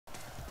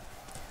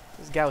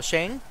This is Gao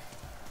Sheng.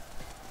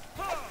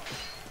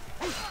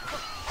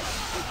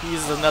 He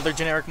uses another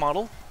generic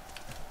model.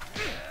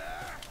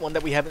 One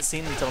that we haven't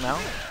seen until now.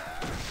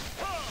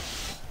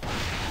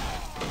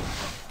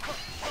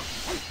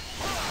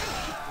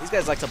 These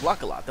guys like to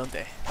block a lot, don't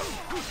they?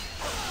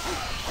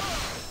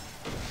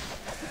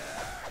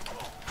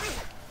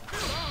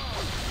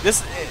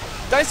 This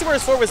Dynasty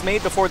Warriors 4 was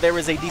made before there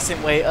was a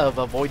decent way of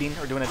avoiding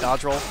or doing a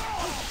dodge roll.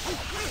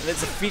 And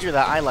it's a feature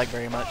that I like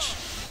very much.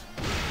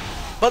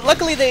 But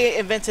luckily they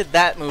invented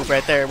that move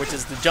right there, which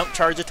is the jump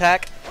charge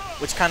attack,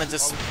 which kind of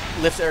just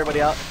lifts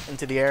everybody out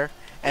into the air.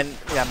 And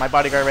yeah, my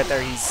bodyguard right there,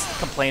 he's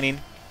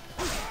complaining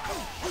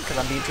because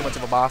I'm being too much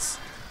of a boss.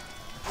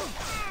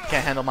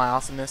 Can't handle my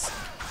awesomeness.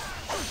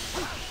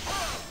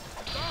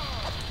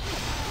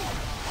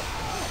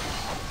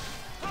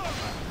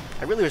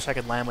 I really wish I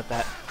could land with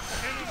that.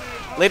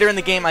 Later in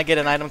the game, I get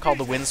an item called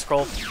the Wind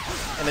Scroll,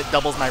 and it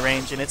doubles my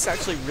range, and it's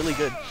actually really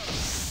good.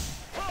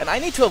 And I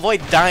need to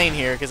avoid dying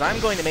here, because I'm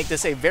going to make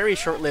this a very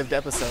short-lived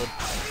episode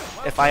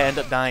if I end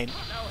up dying.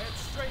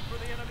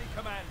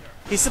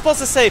 He's supposed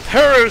to say,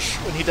 "Perish!"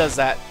 when he does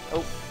that.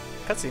 Oh,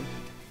 cutscene.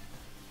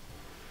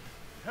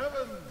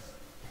 Heavens,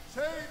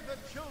 save the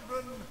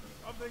children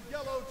of the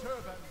Yellow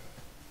Turban.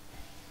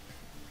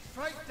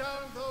 Strike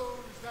down those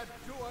that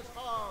do us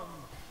harm.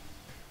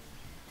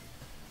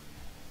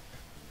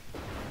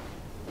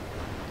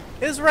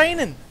 It's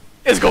raining.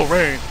 It's gonna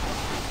rain.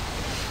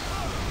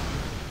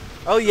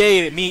 Oh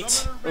yay,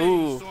 meat.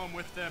 Ooh.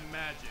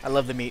 I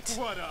love the meat.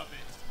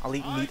 I'll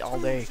eat meat all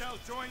day.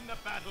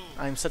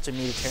 I'm such a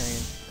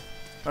meatitarian.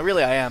 Well,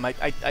 really I am. I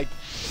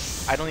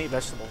don't eat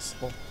vegetables.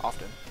 Well,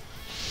 often.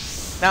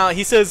 Now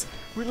he says,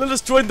 let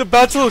us join the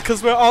battle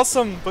because we're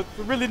awesome, but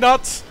we're really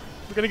not.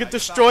 We're gonna get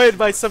destroyed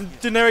by some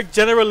generic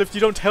general if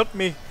you don't help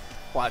me.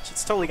 Watch,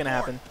 it's totally gonna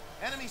happen.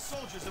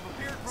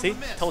 See?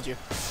 Told you.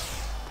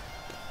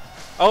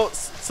 Oh,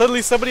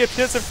 suddenly somebody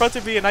appears in front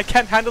of me and I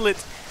can't handle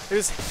it.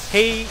 There's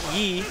Hei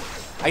Yi.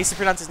 I used to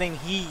pronounce his name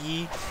He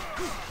Yi.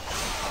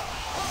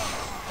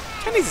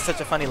 Chinese is such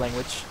a funny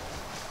language.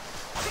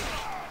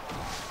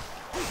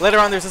 Later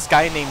on, there's this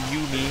guy named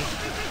Yumi.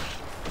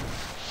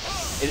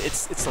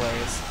 It's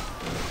hilarious.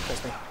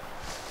 Trust me.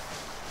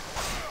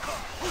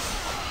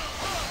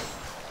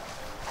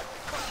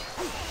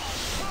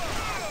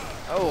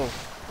 Oh,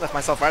 left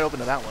myself right open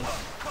to that one.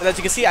 But as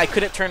you can see, I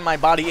couldn't turn my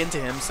body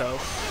into him, so.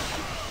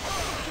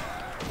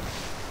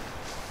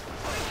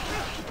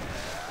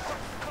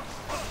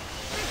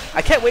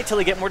 I can't wait till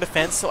I get more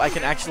defense so I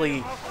can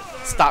actually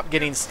stop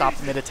getting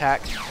stopped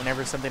mid-attack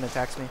whenever something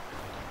attacks me.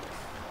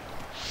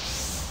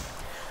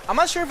 I'm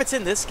not sure if it's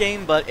in this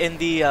game, but in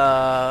the,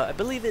 I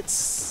believe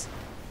it's,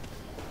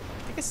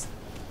 I think it's,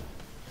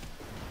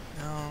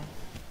 no,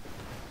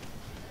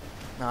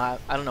 I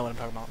don't know what I'm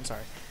talking about, I'm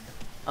sorry.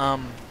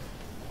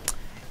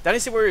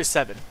 Dynasty Warriors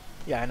 7,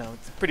 yeah, I know,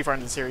 it's pretty far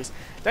into the series.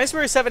 Dynasty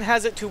Warriors 7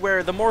 has it to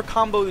where the more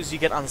combos you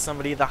get on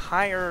somebody, the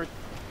higher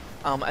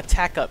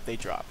attack up they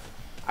drop.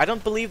 I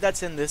don't believe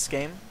that's in this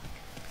game,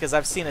 because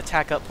I've seen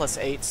attack up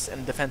 +8s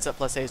and defense up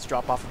 +8s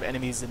drop off of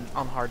enemies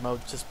on hard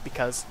mode just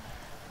because.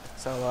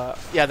 So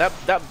yeah,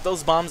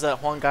 those bombs that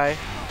Huang guy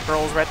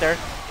hurls right there,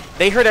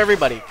 they hurt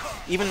everybody,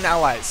 even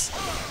allies.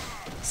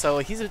 So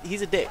he's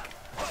a dick.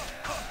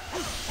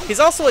 He's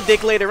also a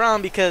dick later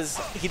on because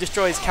he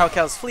destroys Cao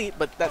Cao's fleet,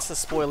 but that's a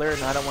spoiler,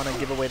 and I don't want to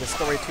give away the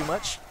story too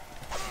much.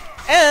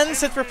 And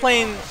since we're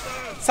playing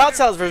Cao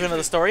Cao's version of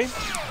the story,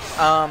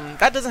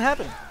 that doesn't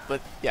happen.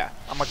 But yeah,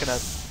 I'm not gonna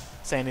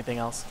say anything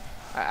else.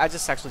 I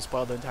just actually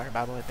spoiled the entire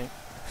battle, I think.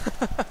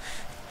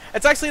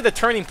 It's actually the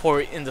turning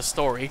point in the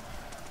story.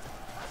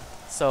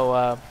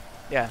 So,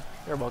 yeah,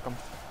 you're welcome.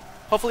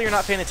 Hopefully you're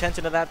not paying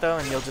attention to that, though,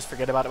 and you'll just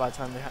forget about it by the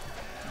time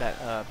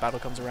that battle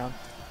comes around.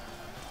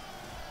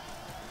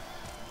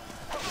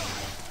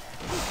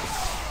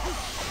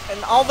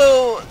 And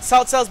although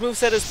Cao Cao's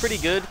moveset is pretty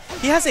good,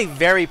 he has a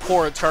very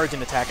poor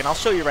charging attack, and I'll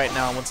show you right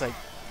now once I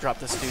drop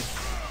this dude.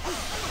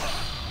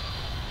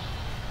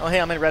 Oh, hey,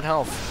 I'm in red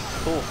health.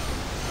 Cool.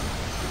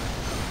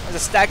 I'm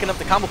just stacking up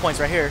the combo points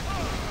right here.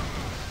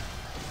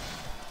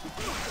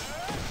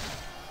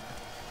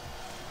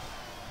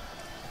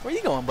 Where are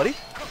you going, buddy?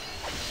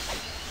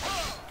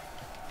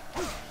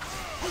 I'm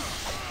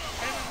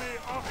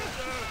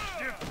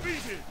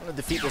gonna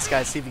defeat this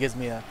guy, see if he gives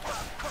me a...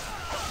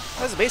 Oh,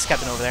 there's a base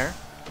captain over there.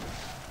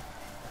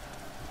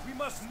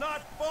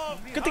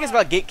 Good thing is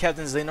about gate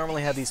captains, they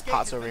normally have these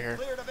pots over here.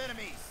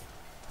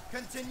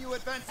 Continue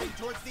advancing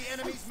towards the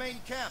enemy's main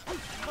camp.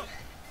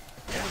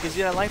 Yeah, it gives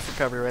you that life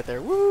recovery right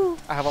there. Woo!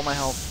 I have all my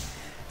health.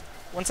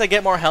 Once I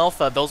get more health,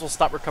 those will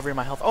stop recovering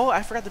my health. Oh,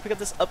 I forgot to pick up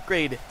this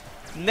upgrade.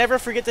 Never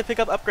forget to pick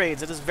up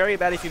upgrades. It is very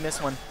bad if you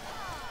miss one.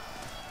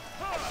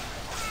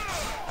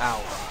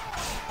 Ow.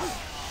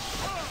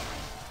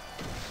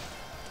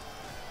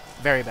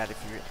 Very bad if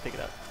you forget to pick it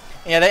up.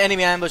 Yeah, the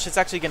enemy ambush, it's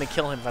actually going to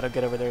kill him if I don't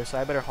get over there, so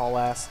I better haul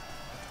ass.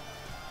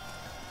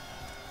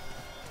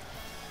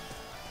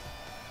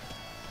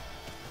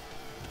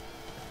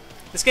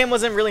 This game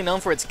wasn't really known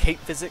for its cape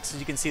physics.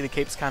 As you can see, the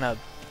cape's kind of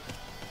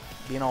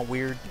being all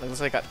weird. Like, looks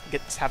like I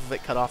gets half of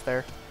it cut off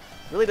there.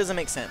 Really doesn't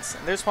make sense.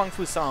 And there's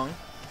Huangfu Song,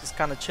 just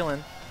kind of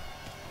chilling.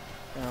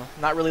 You know,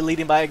 not really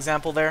leading by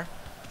example there.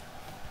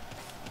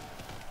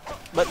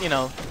 But, you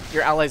know,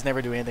 your allies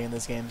never do anything in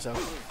this game, so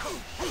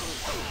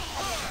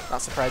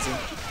not surprising.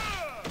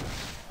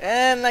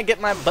 And I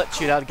get my butt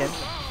chewed out again.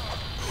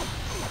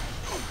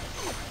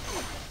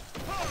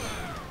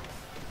 Yeah,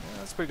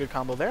 that's a pretty good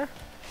combo there.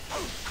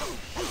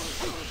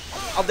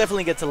 I'll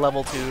definitely get to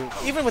level 2,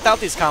 even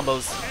without these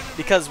combos,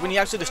 because when you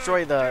actually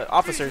destroy the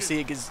officer, see,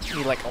 it gives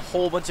me like a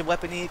whole bunch of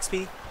weapon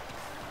EXP.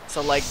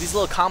 So like these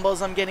little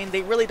combos I'm getting,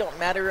 they really don't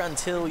matter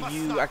until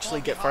you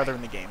actually get farther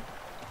in the game.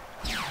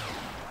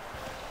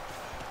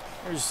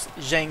 There's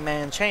Zhang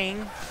Man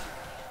Chang.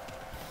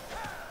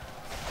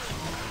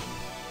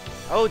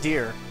 Oh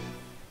dear.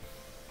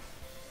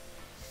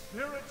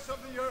 Spirits of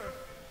the earth,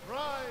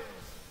 rise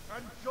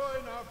and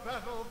join our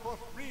battle for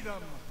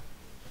freedom.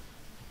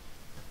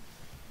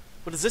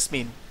 What does this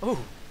mean? Oh,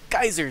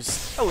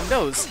 geysers. Oh,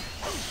 nose.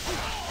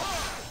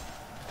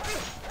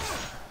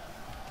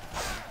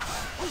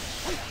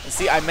 And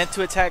see, I meant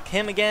to attack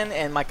him again,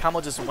 and my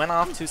combo just went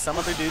off to some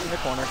other dude in the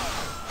corner.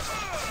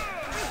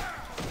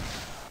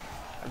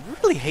 I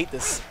really hate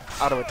this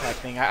auto attack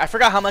thing. I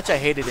forgot how much I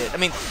hated it. I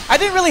mean, I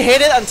didn't really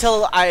hate it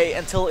until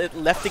it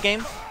left the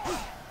game,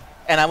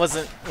 and I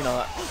wasn't, you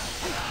know,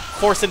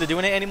 forced into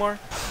doing it anymore.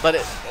 But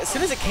as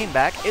soon as it came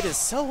back, it is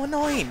so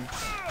annoying.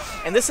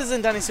 And this is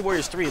in Dynasty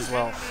Warriors 3 as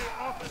well.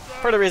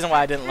 Part of the reason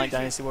why I didn't like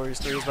Dynasty Warriors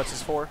 3 as much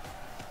as 4.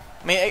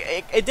 I mean,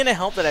 it didn't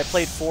help that I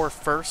played 4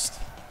 first.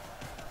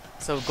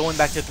 So going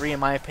back to 3, in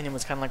my opinion,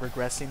 was kind of like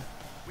regressing.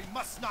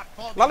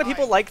 A lot of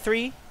people like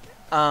 3.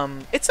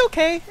 It's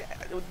okay.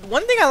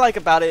 One thing I like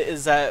about it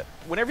is that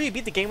whenever you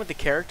beat the game with the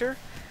character,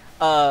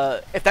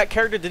 if that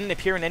character didn't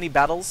appear in any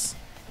battles,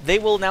 they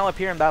will now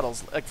appear in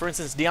battles. Like for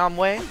instance, Dian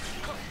Wei,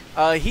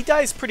 he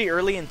dies pretty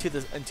early into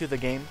the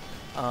game.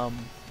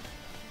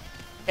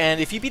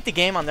 And if you beat the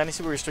game on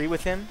Dynasty Warriors 3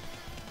 with him,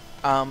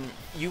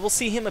 you will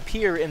see him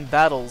appear in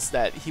battles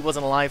that he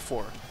wasn't alive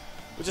for,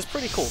 which is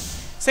pretty cool.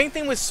 Same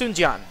thing with Sun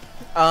Jian.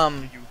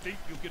 I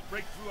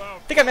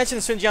think I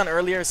mentioned Sun Jian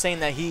earlier, saying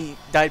that he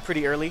died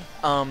pretty early.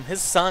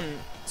 His son,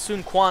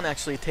 Sun Quan,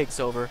 actually takes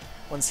over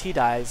once he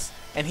dies,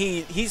 and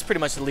he's pretty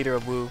much the leader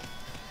of Wu.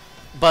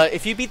 But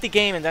if you beat the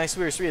game in Dynasty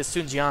Warriors 3 as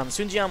Sun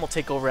Jian will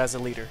take over as a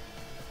leader.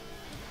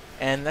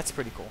 And that's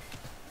pretty cool.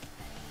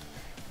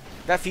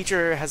 That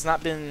feature has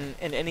not been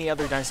in any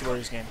other Dynasty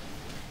Warriors game.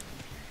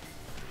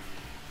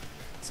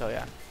 So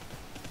yeah,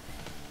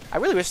 I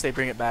really wish they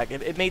bring it back.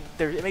 It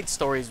made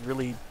stories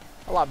really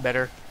a lot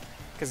better,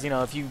 because you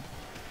know, if you'd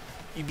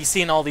be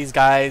seeing all these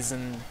guys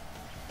and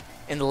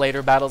in the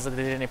later battles that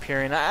they didn't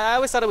appear in. I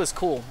always thought it was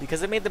cool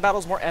because it made the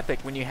battles more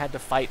epic when you had to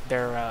fight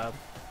their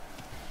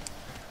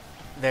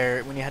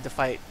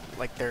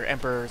like their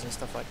emperors and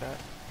stuff like that.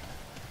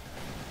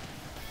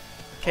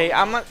 Okay,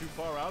 I'm not. Too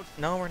far out.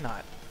 No, we're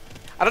not.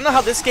 I don't know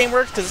how this game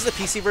works because this is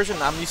a PC version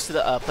and I'm used to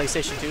the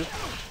PlayStation 2.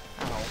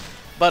 Ow.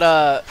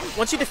 But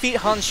once you defeat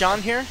Han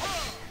Shan here,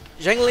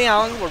 Zhang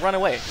Liang will run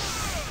away.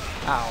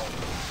 Ow.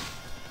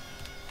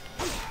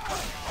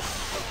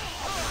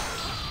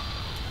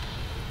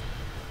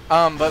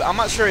 But I'm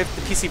not sure if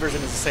the PC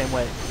version is the same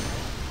way.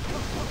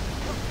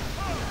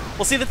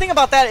 Well, see, the thing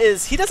about that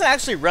is he doesn't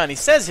actually run. He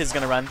says he's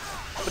gonna run,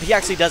 but he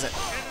actually doesn't.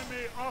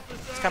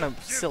 It's kind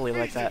of silly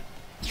like that.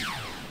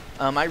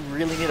 I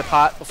really need a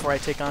pot before I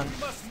take on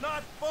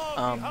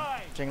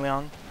Zhang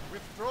Liang.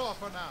 Withdraw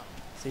for now.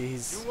 See,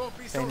 he's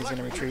saying he's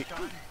gonna retreat.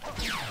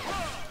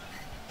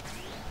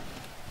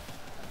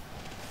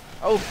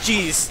 Oh,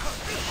 jeez.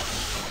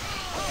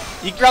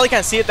 You probably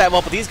can't see it that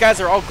well, but these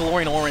guys are all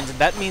glowing orange, and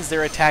that means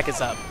their attack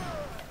is up.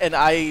 And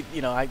I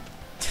don't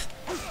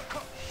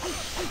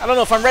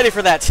know if I'm ready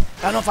for that.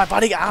 I don't know if my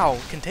body,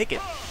 can take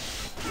it.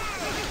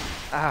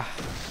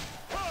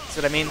 See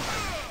what I mean?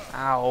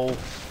 Ow.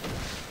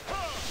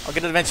 I'll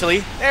get it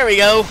eventually. There we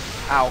go.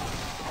 Ow.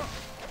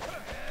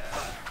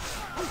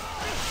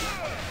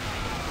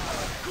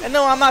 And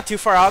no, I'm not too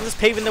far out. I'm just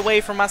paving the way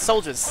for my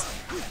soldiers.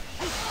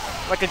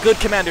 Like a good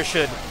commander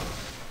should.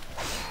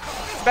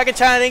 Back in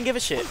China, they didn't give a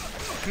shit.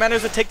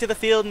 Commanders would take to the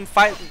field and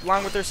fight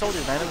along with their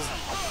soldiers, man. It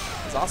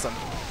was awesome.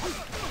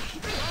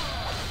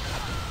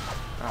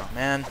 Oh,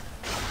 man.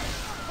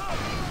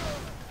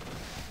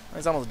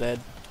 He's almost dead.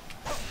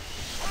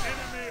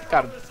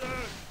 Got him.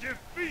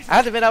 I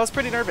have to admit, I was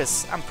pretty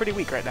nervous. I'm pretty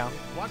weak right now.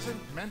 Wasn't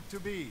meant to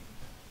be.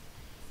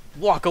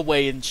 Walk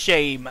away in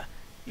shame.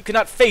 You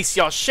cannot face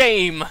your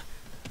shame.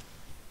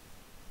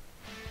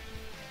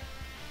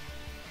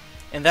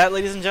 And that,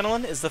 ladies and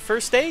gentlemen, is the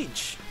first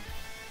stage.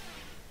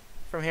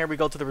 From here, we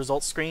go to the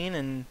results screen,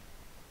 and,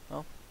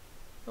 well,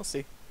 we'll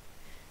see.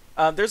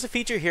 There's a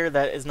feature here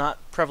that is not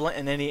prevalent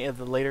in any of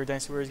the later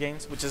Dynasty Warriors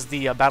games, which is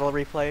the battle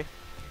replay.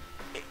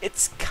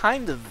 It's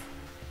kind of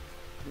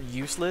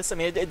useless. I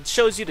mean, it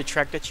shows you the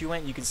track that you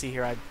went. You can see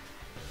here I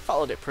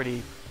followed it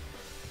pretty,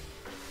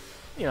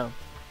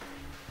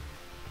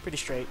 pretty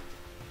straight.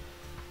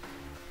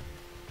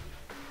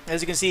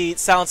 As you can see,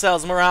 Cao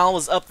Cao's morale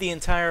was up the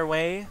entire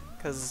way,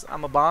 because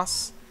I'm a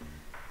boss.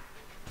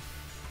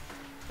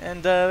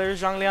 And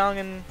there's Zhang Liang,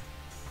 and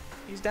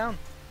he's down.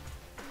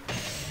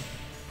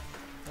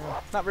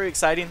 Not very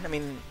exciting. I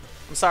mean,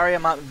 I'm sorry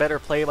I'm not a better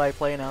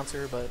play-by-play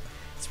announcer, but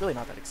it's really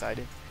not that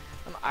exciting.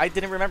 I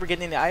didn't remember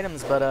getting any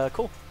items, but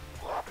cool.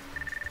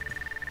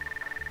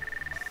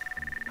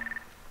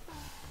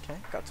 Okay,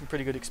 got some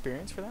pretty good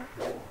experience for that.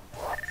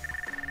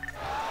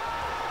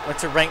 Went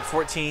to rank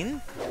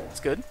 14. That's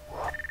good.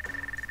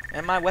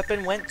 And my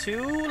weapon went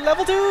to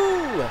level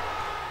 2!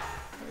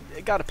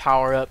 It got a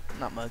power up,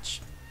 not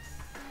much.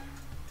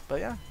 But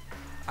yeah,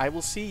 I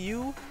will see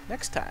you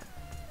next time.